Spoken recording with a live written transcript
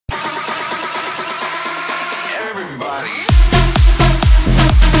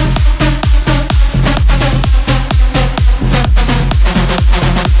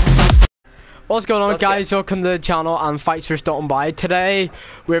What's going on, guys? Welcome to the channel and thanks for stopping by. Today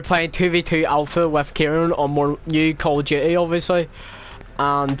we're playing 2v2 Alpha with Kieran on more new Call of Duty, obviously.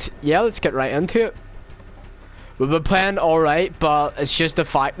 And yeah, let's get right into it. We've been playing alright, but it's just the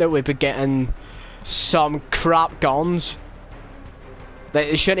fact that we've been getting some crap guns that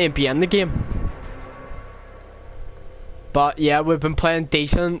it shouldn't even be in the game. But yeah, we've been playing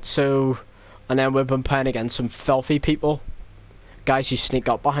decent, so, and then we've been playing against some filthy people. Guys who sneak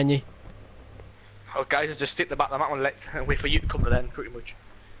up behind you. Oh, guys, I just stick the back of the map and wait for you to come to them, pretty much.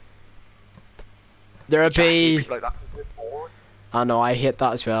 There'll be. Like that. I know, I hate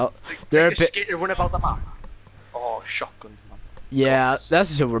that as well. There'll be. Skater run about the map. Oh, shotgun, man. Yeah,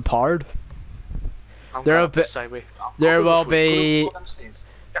 this is overpowered. There will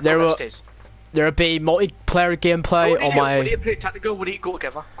be multiplayer gameplay on my. When you play tactical, we need to go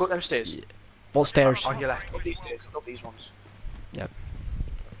together. Go up them stairs. What stairs? On your left. Up these stairs. Up these ones. Yep.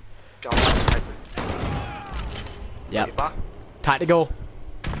 Go on. Yep. Tactical.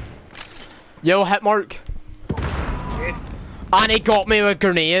 Yo, hit mark. Yeah. And he got me with a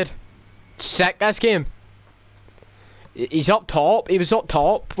grenade. Sick, this game. He's up top. He was up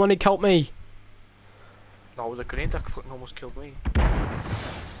top when he killed me. No, with a grenade that fucking almost killed me.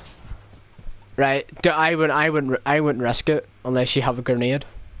 Right. I wouldn't risk it unless you have a grenade.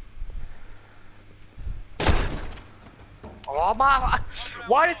 Oh man,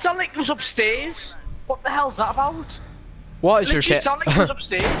 why did it sound like it was upstairs? What the hell's that about? What is your set? Sound like it was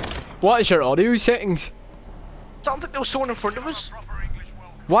upstairs. What is your audio settings? Sounds like there was someone in front of us.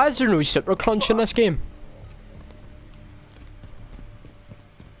 Why is there no super crunch in this game?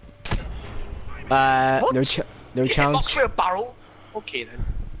 What? No chance. For a barrel. Okay then.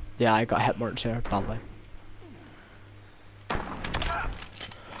 Yeah, I got hit marks there badly.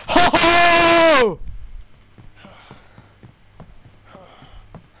 Ho ho!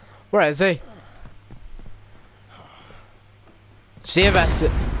 Where is he? Save us.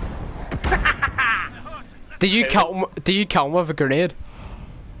 Do you kill him with a grenade?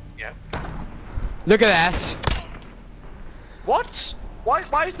 Yeah. Look at this. What? Why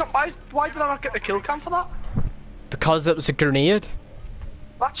did I not get the kill cam for that? Because it was a grenade.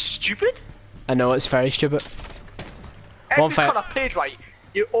 That's stupid. I know, it's very stupid. Every COD I've played, right,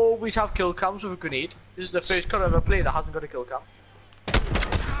 you always have kill cams with a grenade. This is the first COD I've ever played that hasn't got a kill cam.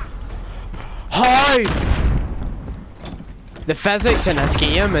 How? The physics in this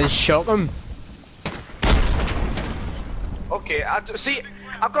game is shocking. Okay, see,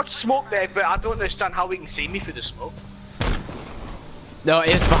 I've got smoke there, but I don't understand how he can see me through the smoke. No,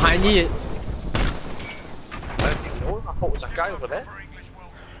 it's behind you. I don't even know. I thought it was that guy over there.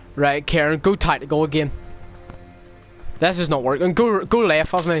 Right, Karen, go tactical again. This is not working. Go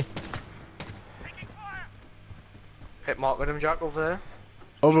left of me. Hit mark with him, Jack, over there.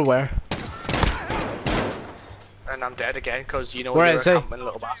 Over where? And I'm dead again, because you know where you're is a he? camping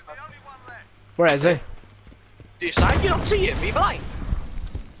little bastard. Where is he? Do you side? You don't see him, be blind.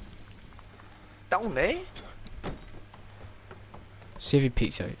 Down there. See if he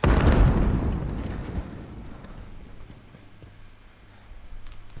peeks out.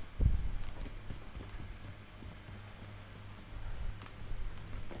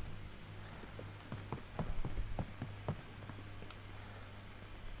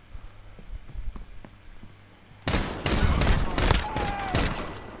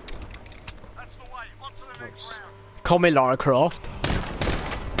 Call me Lara Croft.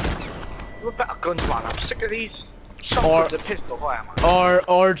 What better guns, man? I'm sick of these. Shotguns and pistol, why am I?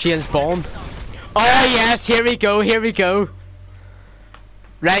 Or James Bond. Oh yes, here we go, here we go.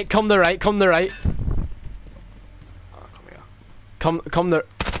 Right, come the right, come the right. Oh, come here. Come the.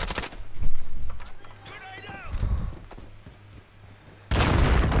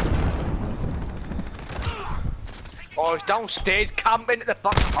 Oh, he's downstairs camping at the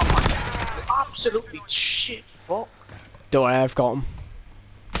back. Oh my God. Absolutely shit, fuck. Don't worry, I've got him.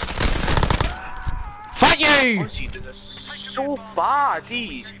 Fuck you! Honestly, they're so bad,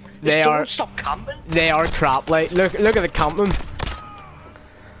 these. They don't stop camping. They are crap, like, look at the camping.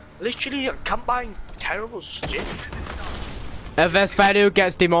 Literally, camp buying terrible shit. If this video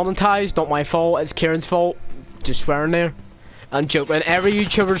gets demonetized, not my fault, it's Kieran's fault. Just swearing there. I'm joking, every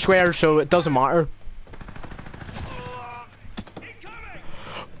YouTuber swears, so it doesn't matter.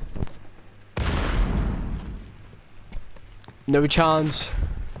 No chance.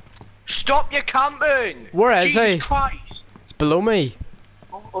 Stop your camping! Where is he? Jesus Christ! It's below me.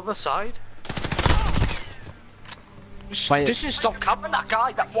 Oh, other side. Doesn't stop camping that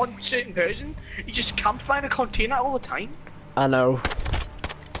guy, that one certain person. He just camps behind a container all the time. I know.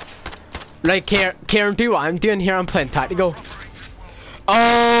 Right, Kieran, do what I'm doing here. I'm playing tactical.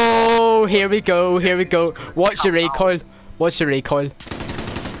 Oh, here we go, here we go. Watch the recoil. Watch the recoil.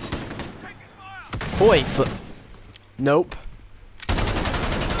 Oh wait, nope.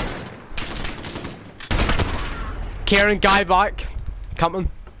 Kieran, guy back. Coming.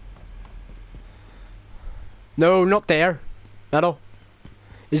 No, not there. Middle.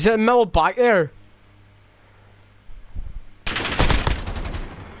 Is it middle back there?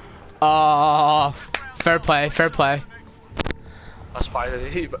 Ah, fair play, fair play. That's fine.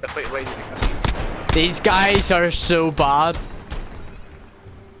 These guys are so bad.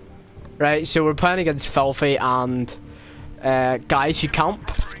 Right, so we're playing against Filthy and guys who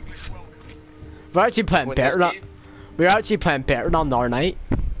camp. We're actually playing better than we're actually playing better than the other night.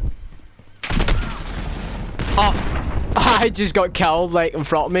 Oh, I just got killed like in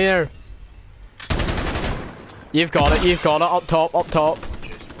front of me there. You've got it, up top, up top.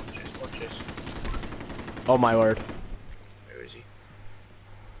 Oh my word. Where is he?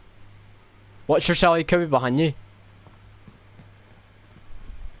 Watch your celly, could be behind you.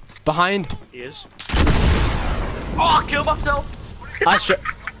 Behind. He is. Oh, I killed myself!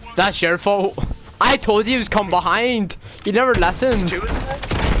 That's your fault. I told you he was come behind. You never listened.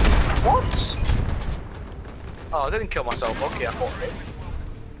 What? Oh, I didn't kill myself. Okay, I thought it.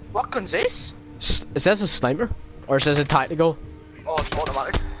 What gun's this? Is this a sniper? Or is this a tactical? Oh, it's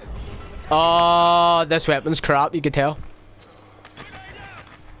automatic. Oh, this weapon's crap, you can tell.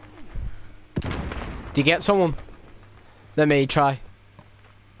 Do you get someone? Let me try.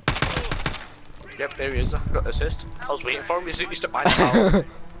 Yep, there he is. I got the assist. I was waiting for him. He stuck behind the tower.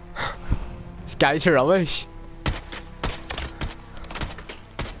 This guy's rubbish.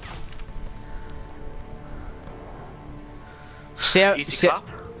 Easy clap.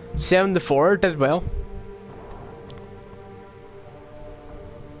 7-4 did well.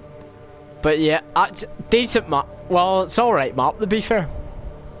 But yeah, decent map. Well, it's alright map to be fair.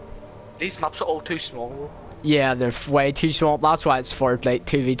 These maps are all too small. Yeah, they're way too small. That's why it's for like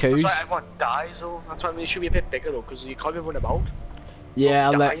 2v2s. That's why everyone dies though. That's why I mean, it should be a bit bigger though, because you can't even run about. Yeah,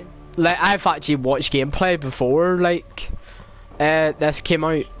 like I've actually watched gameplay before, like this came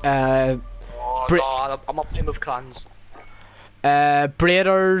out. Oh no, I'm not playing with clans.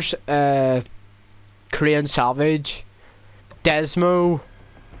 Braiders, Korean Savage, Desmo,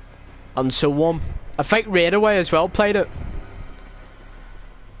 and so on. I think Raidaway as well played it.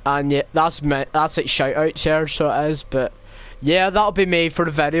 And yeah, that's like shout outs there, so it is. But yeah, that'll be me for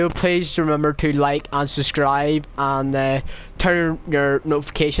the video. Please remember to like and subscribe and turn your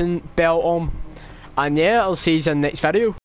notification bell on. And yeah, I'll see you in the next video.